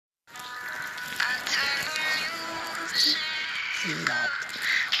Lord.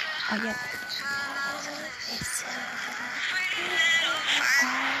 Oh yeah. It's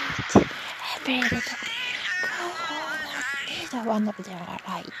right. Every little neither one of them are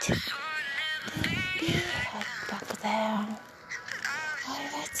right. Be back there. Oh,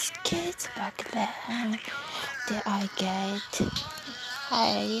 let's get back there. Did I get?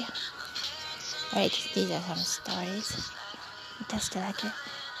 Hi. Wait, these are some stories. Just like it.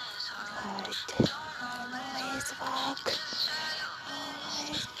 Right. Always walk.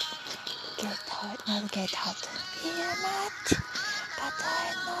 Always get hurt. Not get hurt. Feel much. But I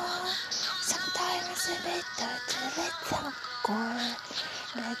know sometimes it's better to let them go.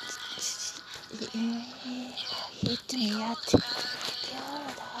 Let hit me at the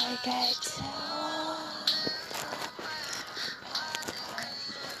old I get so.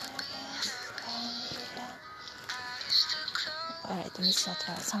 Alright, let me shut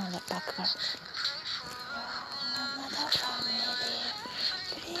out some of the background. Another family,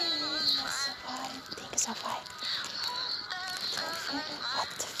 things are fine.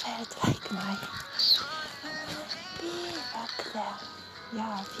 What felt like my be back there.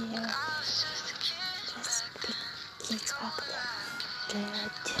 Yeah, I feel just kids back there.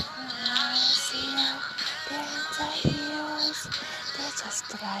 Good. See you. Parents are heroes. They're just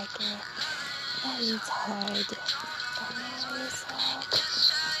like it. It's hard. It's hard.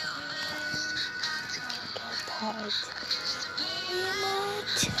 Get hard.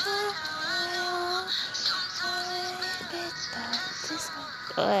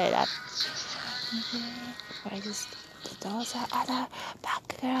 Why is those are other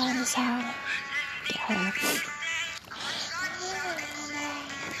background sound? Yeah.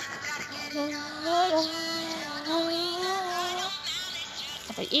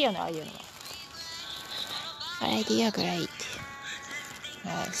 いいよね、ああいうの。Idea great.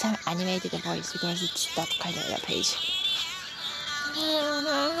 Some animated voice because it's that kind of a page.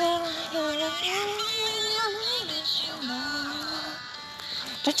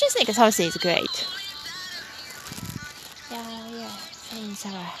 Don't you think something is great? Yeah, things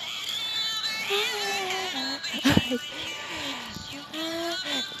are.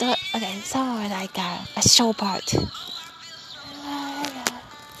 Okay, so like a show part.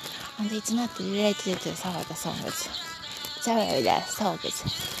 And it's not related to some of the songs. Some of the songs.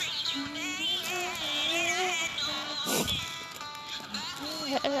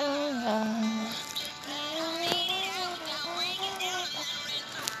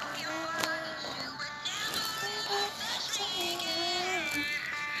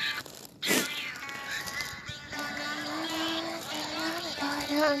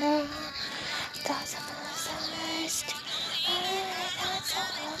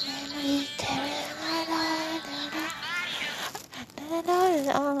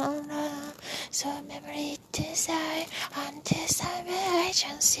 So memory desire until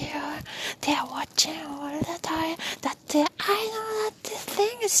salvation zero. They are watching all the time. That I know that the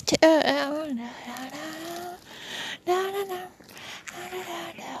thing is too.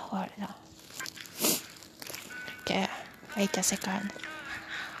 Okay, wait a second.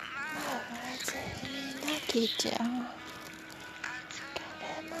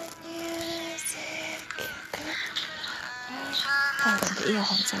 Hold on, the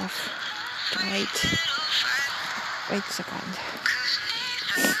earphones off. Wait a second.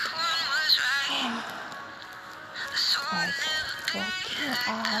 Right, walking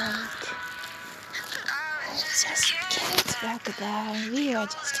out. Just kids back there. We are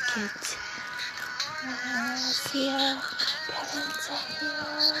just kids. Here, parents are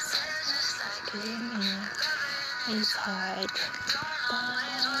heroes. Screaming. It's hard.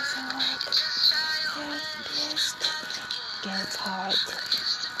 Gets hard.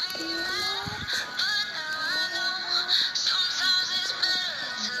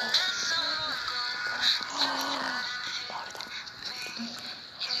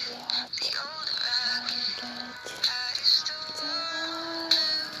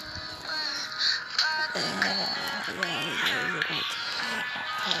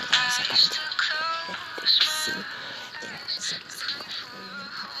 Hold on a second. Let's see.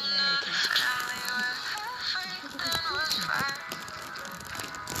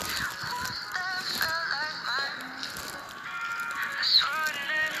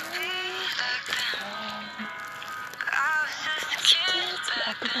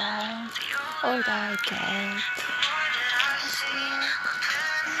 All I get.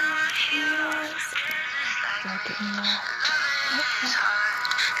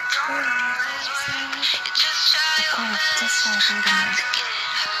 Just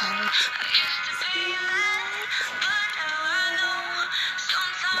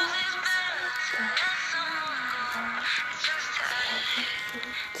like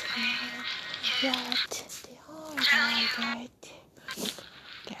great.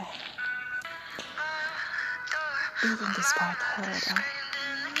 Okay. Reading this part harder.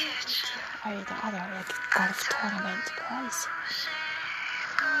 Are the other like golf tournament prize?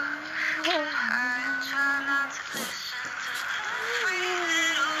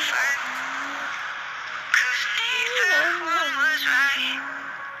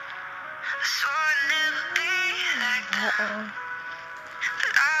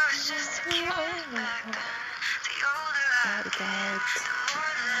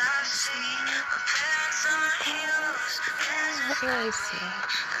 Where is it?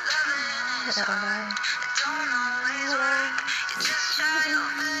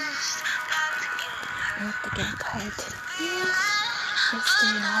 Not to get tired. Just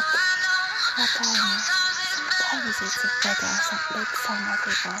stay up. What time? Sometimes it's better. Some like summer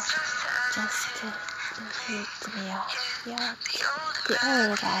people just hit me up. Yeah, the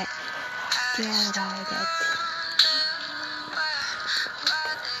old guy that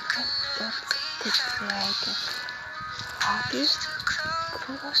it's like happy.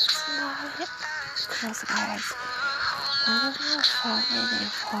 Close my eyes.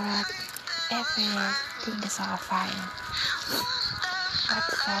 For everything is all fine. But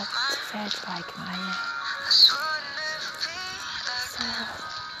that felt like my so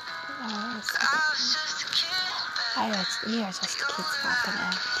we are just kids back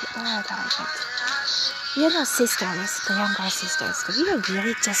then. The older I get. You know, sisters, the younger sisters, we were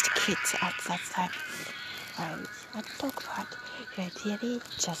really just kids at that time. Right? I talk about we were really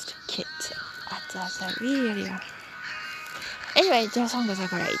just kids at that time. We really are. Anyway, their songs are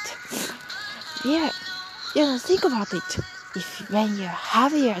great. Yeah, you know, think about it. When you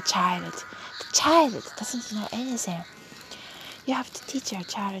have your child, the child doesn't know anything. You have to teach your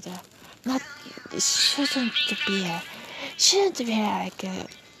child shouldn't be like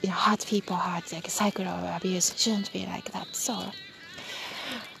hurt people, like cycle of abuse. Shouldn't be like that. So,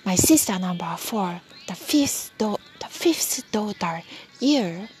 my sister number 4, the fifth daughter.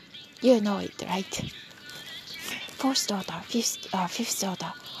 You know it, right? Fourth daughter, fifth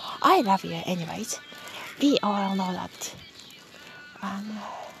daughter. I love you, anyways. We all know that. And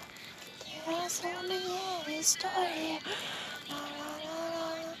there are so many stories.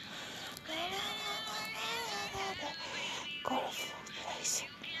 Golf place.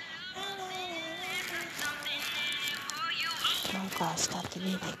 Oh gosh, that's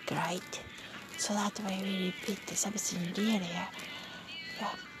really great. So that way we repeat something really,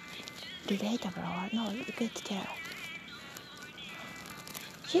 relatable or no, you get there.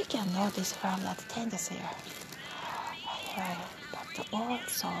 You can notice from that tendency. But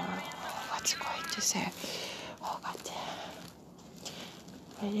also, what's going to say? Oh god.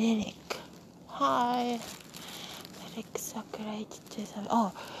 Lyric. Hi. Lyrics are great to some.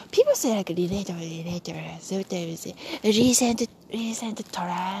 Oh, people say like relatable. So there is a recent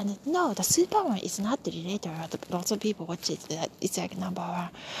trend. No, the Superman is not relatable. Lots of people watch it. It's like number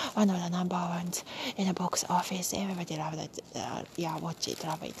one of the number ones in the box office. Everybody loves it. Watch it,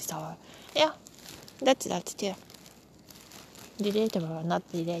 love it. So yeah, that's too. Relatable, not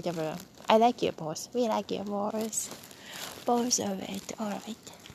relatable. I like you both. We like you both. Both of it, all of it.